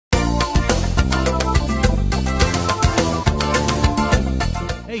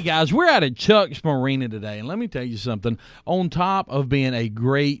Hey guys, we're out at Chuck's Marina today, and let me tell you something. On top of being a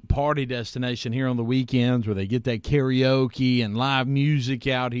great party destination here on the weekends where they get that karaoke and live music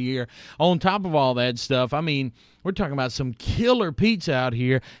out here, on top of all that stuff, I mean, we're talking about some killer pizza out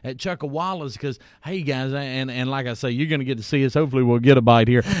here at Chuckawalla's because, hey, guys, and like I say, you're going to get to see us. Hopefully we'll get a bite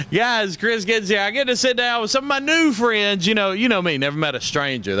here. Guys, Chris gets here. I get to sit down with some of my new friends. You know me, never met a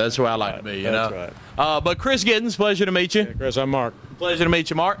stranger. That's where I like to be, you know. That's right. But Chris Giddens, pleasure to meet you. Hey, Chris, I'm Mark. Pleasure to meet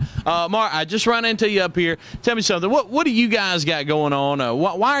you, Mark. Mark, I just run into you up here. Tell me something. What do you guys got going on?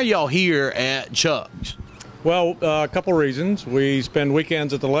 Why are y'all here at Chuck's? Well, a couple reasons. We spend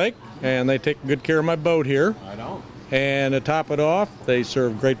weekends at the lake, and they take good care of my boat here. I know. And to top it off, they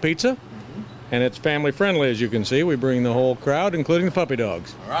serve great pizza, and it's family friendly, as you can see. We bring the whole crowd, including the puppy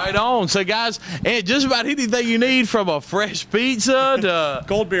dogs. Right on. So, guys, and just about anything you need from a fresh pizza to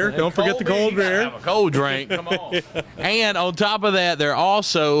cold beer. Don't forget the cold beer. Have a cold drink. Come on. And on top of that, they're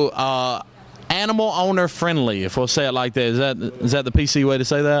also animal owner friendly, if we'll say it like that. Is that the PC way to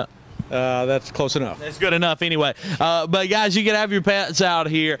say that? That's close enough. That's good enough anyway. But, guys, you can have your pets out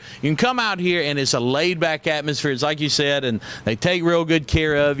here. You can come out here, and it's a laid-back atmosphere. It's like you said, and they take real good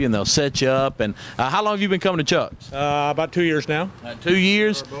care of you, and they'll set you up. And how long have you been coming to Chuck's? About 2 years now. 2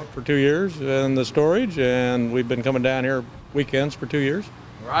 years? Our boat for 2 years in the storage, and we've been coming down here weekends for 2 years.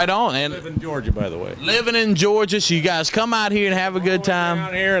 Right on. And live in Georgia, by the way. Living in Georgia, so you guys come out here and have a good time.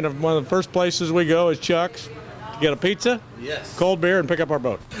 Down here, and one of the first places we go is Chuck's. Get a pizza, yes, cold beer, and pick up our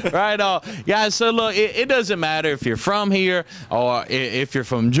boat. Right on. Guys, so look, it doesn't matter if you're from here or if you're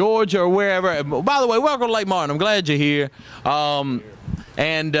from Georgia or wherever. By the way, welcome to Lake Martin. I'm glad you're here.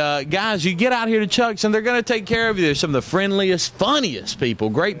 Guys, you get out here to Chuck's, and they're going to take care of you. They're some of the friendliest, funniest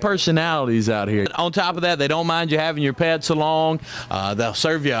people, great personalities out here. On top of that, they don't mind you having your pets along. They'll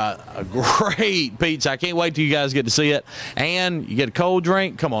serve you a great pizza. I can't wait till you guys get to see it. And you get a cold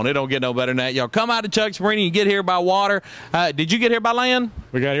drink. Come on, it don't get no better than that. Y'all come out to Chuck's Marina. You get here by water. Did you get here by land?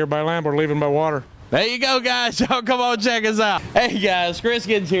 We got here by land. We're leaving by water. There you go, guys. Y'all come on, check us out. Hey, guys, Chris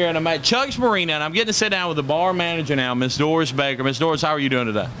Giddens here, and I'm at Chuck's Marina, and I'm getting to sit down with the bar manager now, Miss Doris Baker. Miss Doris, how are you doing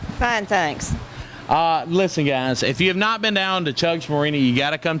today? Fine, thanks. Listen, guys, if you have not been down to Chuck's Marina, you got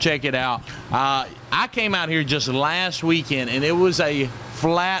to come check it out. I came out here just last weekend, and it was a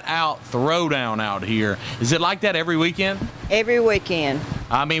flat-out throwdown out here. Is it like that every weekend? Every weekend.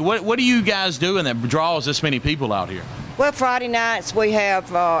 I mean, what do you guys doing that draws this many people out here? Well, Friday nights we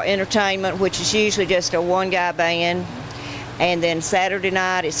have entertainment, which is usually just a one-guy band. And then Saturday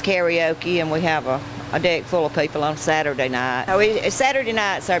night it's karaoke, and we have a deck full of people on Saturday night. Saturday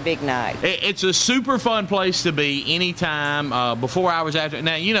night's our big night. It's a super fun place to be anytime, before hours, after.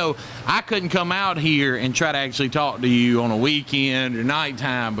 Now, you know, I couldn't come out here and try to actually talk to you on a weekend or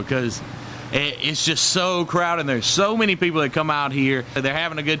nighttime because it's just so crowded, and there's so many people that come out here. They're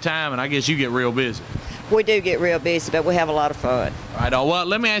having a good time, and I guess you get real busy. We do get real busy, but we have a lot of fun. Right on. Well,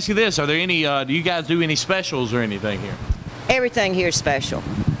 let me ask you this. Are there any, do you guys do any specials or anything here? Everything here is special.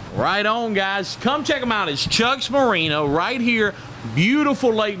 Right on, guys. Come check them out. It's Chuck's Marina right here.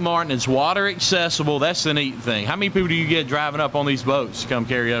 Beautiful Lake Martin. It's water accessible. That's the neat thing. How many people do you get driving up on these boats to come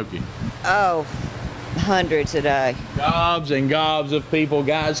karaoke? Oh, hundreds a day. Gobs and gobs of people.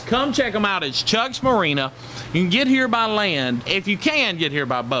 Guys, come check them out. It's Chuck's Marina. You can get here by land if you can get here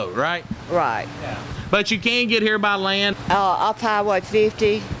by boat, right? Right. Yeah. But you can get here by land. Off Highway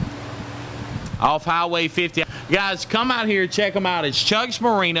 50. Off Highway 50. Guys, come out here, check them out. It's Chuck's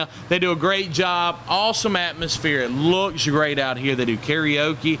Marina. They do a great job. Awesome atmosphere. It looks great out here. They do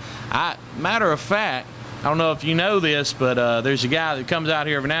karaoke. Matter of fact, I don't know if you know this, but there's a guy that comes out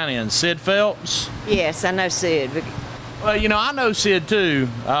here every now and then, Sid Phelps. Yes, I know Sid. Well, you know, I know Sid too.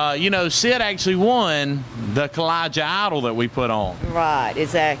 You know, Sid actually won the Kalijah Idol that we put on. Right,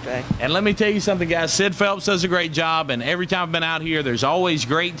 exactly. And let me tell you something, guys. Sid Phelps does a great job, and every time I've been out here, there's always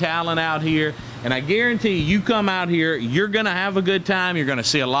great talent out here. And I guarantee you come out here, you're going to have a good time. You're going to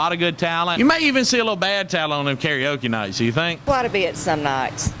see a lot of good talent. You may even see a little bad talent on them karaoke nights, you think? Quite a bit some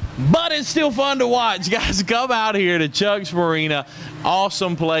nights. But it's still fun to watch. Guys, come out here to Chuck's Marina.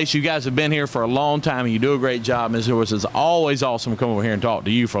 Awesome place. You guys have been here for a long time, and you do a great job. Ms. Lewis, it's always awesome to come over here and talk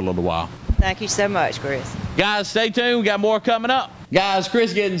to you for a little while. Thank you so much, Chris. Guys, stay tuned. We got more coming up. Guys,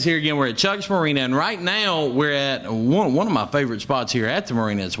 Chris Giddens here again. We're at Chuck's Marina, and right now we're at one of my favorite spots here at the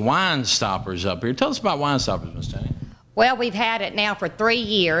marina. It's Wine Stoppers up here. Tell us about Wine Stoppers, Miss Tanya. Well, we've had it now for 3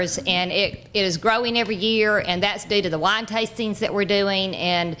 years, and it is growing every year, and that's due to the wine tastings that we're doing.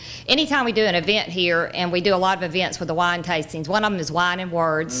 And anytime we do an event here, and we do a lot of events with the wine tastings, one of them is Wine and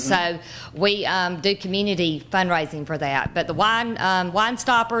Words, so we do community fundraising for that. But the Wine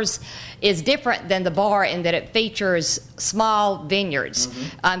Stoppers is different than the bar in that it features small vineyards,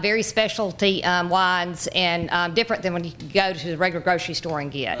 very specialty wines, and different than when you go to the regular grocery store and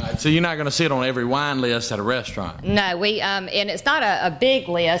get. Right, so you're not going to see it on every wine list at a restaurant? No. And it's not a big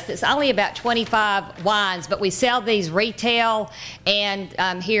list. It's only about 25 wines, but we sell these retail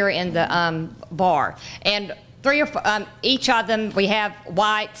and here in the bar. And each of them, we have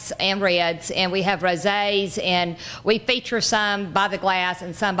whites and reds, and we have rosés, and we feature some by the glass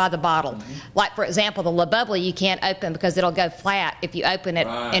and some by the bottle. Like, for example, the La Bubbly you can't open because it'll go flat if you open it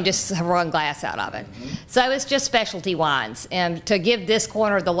and just run glass out of it. So it's just specialty wines. And to give this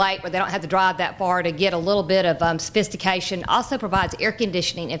corner of the lake where they don't have to drive that far to get a little bit of sophistication, also provides air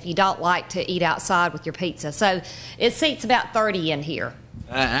conditioning if you don't like to eat outside with your pizza. So it seats about 30 in here.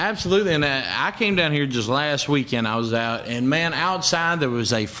 Absolutely, and I came down here just last weekend. I was out, and man, outside there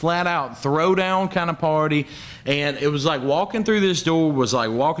was a flat-out throwdown kind of party, and it was like walking through this door was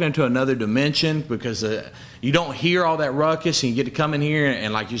like walking into another dimension because you don't hear all that ruckus, and you get to come in here,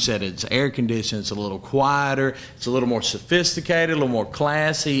 and like you said, it's air conditioned, it's a little quieter, it's a little more sophisticated, a little more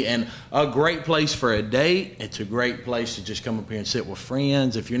classy, and a great place for a date. It's a great place to just come up here and sit with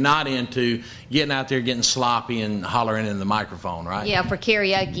friends if you're not into getting out there getting sloppy and hollering in the microphone, right? Yeah, for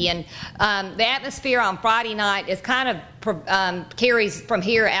karaoke. And the atmosphere on Friday night is kind of carries from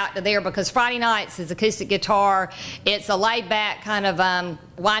here out to there because Friday nights is acoustic guitar. It's a laid-back kind of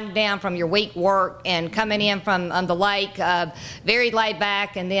winding down from your week work and coming in from the lake, very laid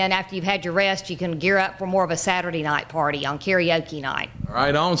back, and then after you've had your rest, you can gear up for more of a Saturday night party on karaoke night.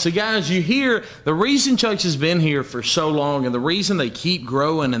 Right on. So guys, you hear the reason Chuck's has been here for so long and the reason they keep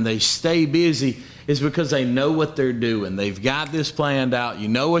growing and they stay busy is because they know what they're doing. They've got this planned out. You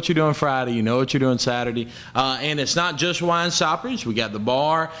know what you're doing Friday. You know what you're doing Saturday. And it's not just Wine Stoppers. We got the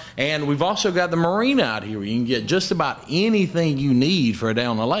bar, and we've also got the marina out here where you can get just about anything you need for a day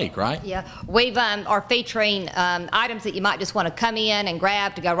on the lake, right? Yeah. We are featuring items that you might just want to come in and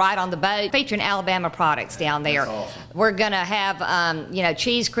grab to go right on the boat. Featuring Alabama products down there. That's awesome. We're going to have,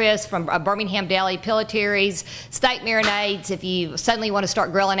 cheese crisps from Birmingham Deli, pillatories, steak marinades if you suddenly want to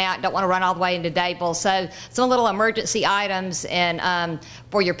start grilling out and don't want to run all the way into day. So some little emergency items and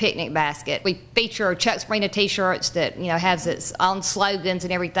for your picnic basket. We feature Chuck's Marina t-shirts that has its own slogans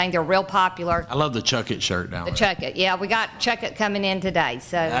and everything. They're real popular. I love the Chuck It shirt down there. The Chuck It, yeah, we got Chuck It coming in today.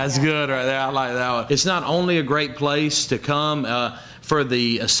 So that's good right there. I like that one. It's not only a great place to come for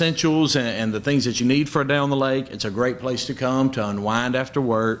the essentials and the things that you need for a day on the lake. It's a great place to come to unwind after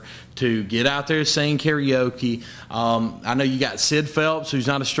work, to get out there, sing karaoke. I know you got Sid Phelps, who's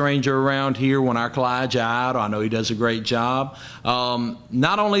not a stranger around here when our Clyde out. I know he does a great job.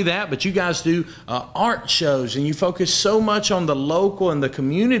 Not only that, but you guys do art shows, and you focus so much on the local and the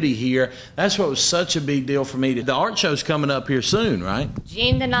community here. That's what was such a big deal for me. The art show's coming up here soon, right?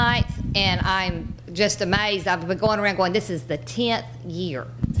 June the 9th, and I'm just amazed. I've been going around going, this is the 10th year.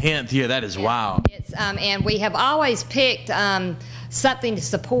 10th year, that is wild. It's, and we have always picked something to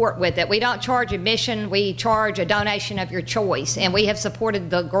support with it. We don't charge admission. We charge a donation of your choice. And we have supported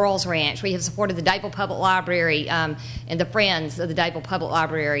the Girls Ranch. We have supported the Dadeville Public Library and the Friends of the Dadeville Public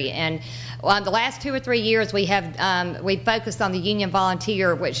Library. And the last 2 or 3 years, we have we focused on the Union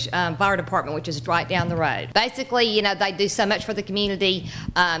Volunteer, fire department, which is right down the road. Basically, they do so much for the community.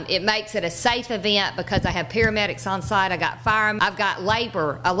 It makes it a safe event because I have paramedics on site. I got firemen. I've got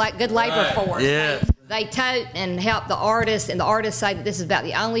labor, good labor force. Yeah. They tote and help the artists, and the artists say that this is about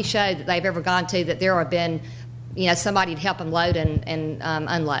the only show that they've ever gone to that there have been, somebody to help them load and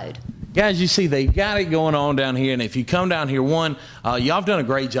unload. Guys, you see, they've got it going on down here, and if you come down here, y'all have done a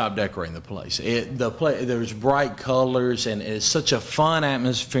great job decorating the place. There's bright colors, and it's such a fun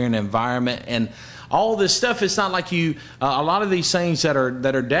atmosphere and environment, and all this stuff. It's not like a lot of these things that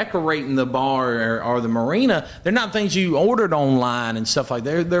are decorating the bar or the marina, they're not things you ordered online and stuff like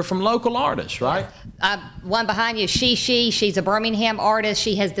that. They're from local artists, right? One behind you is she's a Birmingham artist.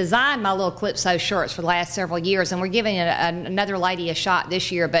 She has designed my little Calypso shirts for the last several years, and we're giving another lady a shot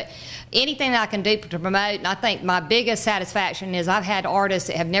this year. But anything that I can do to promote, and I think my biggest satisfaction is I've had artists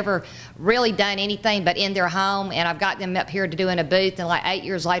that have never really done anything but in their home, and I've got them up here to doing a booth, and like 8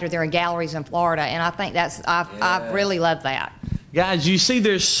 years later they're in galleries in Florida, and I think I really love that. Guys, you see,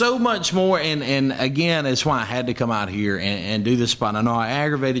 there's so much more, and again, that's why I had to come out here and do this spot. I know I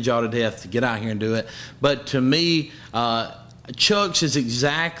aggravated y'all to death to get out here and do it, but to me, Chuck's is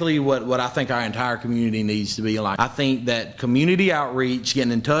exactly what I think our entire community needs to be like. I think that community outreach,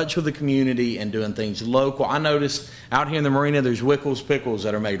 getting in touch with the community and doing things local. I noticed out here in the marina, there's Wickles Pickles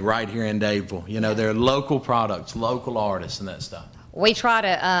that are made right here in Dadeville. You know, they're local products, local artists and that stuff. We try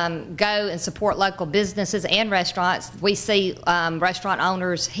to go and support local businesses and restaurants. We see restaurant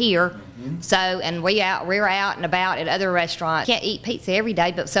owners here, so and we're out and about at other restaurants. Can't eat pizza every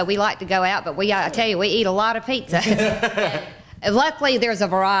day, but so we like to go out. But I tell you, we eat a lot of pizza. And luckily, there's a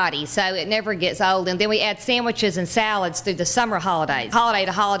variety, so it never gets old. And then we add sandwiches and salads through the summer holidays. Holiday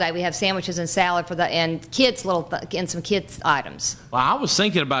to holiday, we have sandwiches and salad and kids and some kids items. Well, I was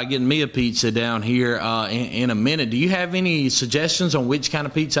thinking about getting me a pizza down here in a minute. Do you have any suggestions on which kind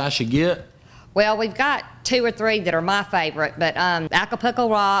of pizza I should get? Well, we've got 2 or 3 that are my favorite, but Acapulco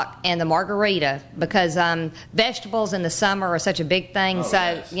Rock and the Margarita, because vegetables in the summer are such a big thing.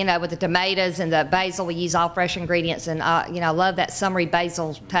 Yes. You know, with the tomatoes and the basil, we use all fresh ingredients, and you know, I love that summery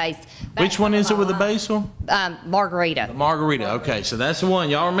basil taste. Which one is it with the basil? Margarita. The Margarita. Okay, so that's the one.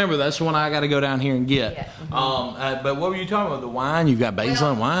 Y'all remember that's the one I got to go down here and get. Yeah. But what were you talking about? The wine? You've got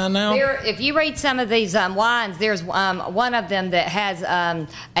basil and wine now? If you read some of these wines, there's one of them that has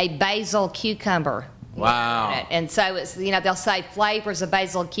a basil cucumber. Wow. And so it's, you know, they'll say flavors of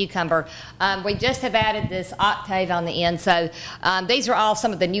basil and cucumber. We just have added this octave on the end. So these are all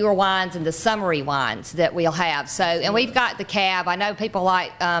some of the newer wines and the summery wines that we'll have. So, and we've got the Cab. I know people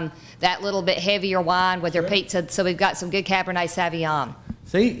like that little bit heavier wine with their pizza. So we've got some good Cabernet Sauvignon.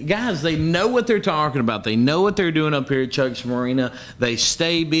 See, guys, they know what they're talking about. They know what they're doing up here at Chuck's Marina. They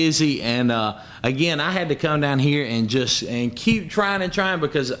stay busy, and again, I had to come down here and keep trying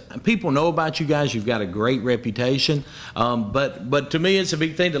because people know about you guys. You've got a great reputation, but to me, it's a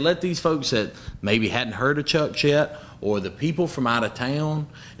big thing to let these folks that maybe hadn't heard of Chuck's yet, or the people from out of town,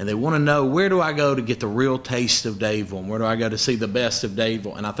 and they want to know, where do I go to get the real taste of Dadeville, and where do I go to see the best of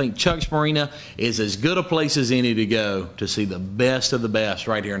Dadeville? And I think Chuck's Marina is as good a place as any to go to see the best of the best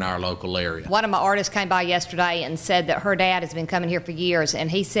right here in our local area. One of my artists came by yesterday and said that her dad has been coming here for years,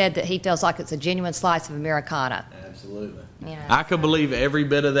 and he said that he feels like it's a genuine slice of Americana. Absolutely. Yeah. I could believe every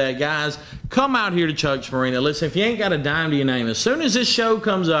bit of that. Guys, come out here to Chuck's Marina. Listen, if you ain't got a dime to your name, as soon as this show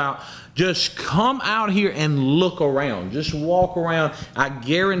comes out, just come out here and look around. Just walk around. I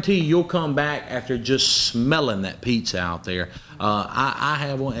guarantee you'll come back after just smelling that pizza out there. I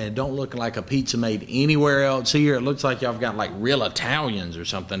have one, and it don't look like a pizza made anywhere else here. It looks like y'all got like real Italians or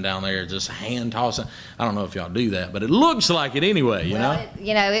something down there, just hand tossing. I don't know if y'all do that, but it looks like it anyway, you know?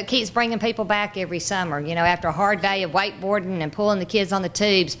 It keeps bringing people back every summer. You know, after a hard day of wakeboarding and pulling the kids on the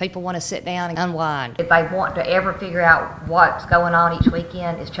tubes, people want to sit down and unwind. If they want to ever figure out what's going on each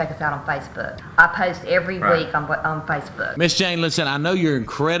weekend, is check us out on Facebook. I post every week on Facebook. Miss Jane, listen, I know you're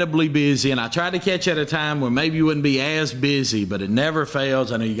incredibly busy, and I tried to catch you at a time where maybe you wouldn't be as busy, but it never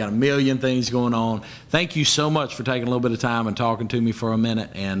fails. I know you got a million things going on. Thank you so much for taking a little bit of time and talking to me for a minute.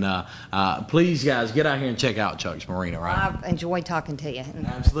 And please, guys, get out here and check out Chuck's Marina, right? I've enjoyed talking to you.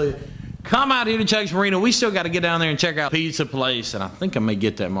 Absolutely. Come out here to Chuck's Marina. We still got to get down there and check out Pizza Place, and I think I may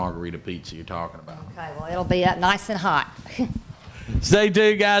get that margarita pizza you're talking about. Okay, well, it'll be nice and hot. Stay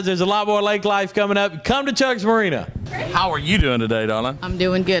tuned, guys. There's a lot more lake life coming up. Come to Chuck's Marina. How are you doing today, darling? I'm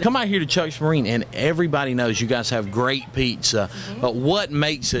doing good. Come out here to Chuck's Marina, and everybody knows you guys have great pizza. But what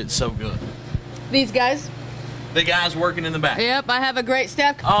makes it so good? These guys. The guys working in the back. Yep, I have a great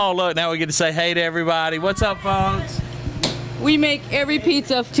staff. Oh, look, now we get to say hey to everybody. What's up, folks? We make every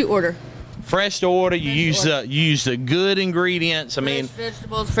pizza to order. Fresh to order. You use the good ingredients. I mean, fresh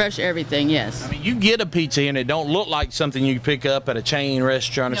vegetables, fresh everything. Yes. I mean, you get a pizza here and it don't look like something you pick up at a chain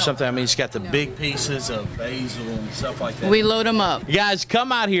restaurant or something. I mean, it's got the big pieces of basil and stuff like that. We load them up. You guys,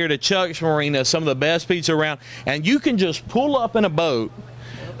 come out here to Chuck's Marina, some of the best pizza around, and you can just pull up in a boat,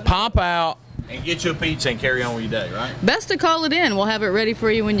 pop out, and get you a pizza and carry on with your day, right? Best to call it in. We'll have it ready for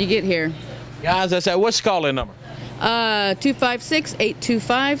you when you get here. Guys, that's what's the call-in number?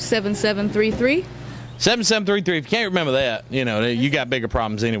 256-825-7733. 7733. If you can't remember that, you know, you got bigger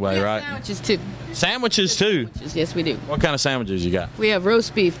problems anyway, right? Sandwiches too. Sandwiches too? Yes, we do. What kind of sandwiches you got? We have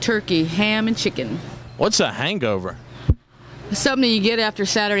roast beef, turkey, ham, and chicken. What's a hangover? Something you get after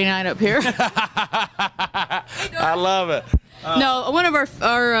Saturday night up here. I love it. No, one of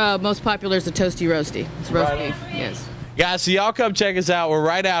our most popular is the toasty roasty. It's roast beef, yes. Guys, so y'all come check us out. We're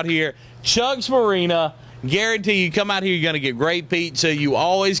right out here, Chuck's Marina. Guarantee you come out here, you're going to get great pizza. You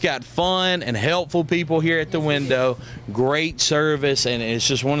always got fun and helpful people here at the window. Great service, and it's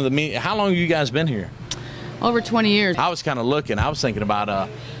just one of the how long have you guys been here? Over 20 years. I was kind of looking. I was thinking about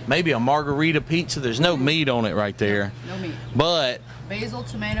maybe a margarita pizza. There's no meat on it right there. No meat. But Basil,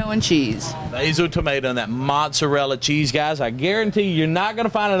 tomato, and cheese. basil, tomato, and that mozzarella cheese, guys. I guarantee you're not going to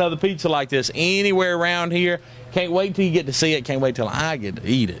find another pizza like this anywhere around here. Can't wait till you get to see it. Can't wait till I get to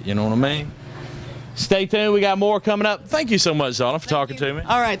eat it. You know what I mean? Stay tuned. We got more coming up. Thank you so much, Zana, for talking to me.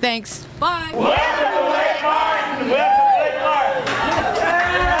 All right, thanks. Bye. Welcome to Lake Martin.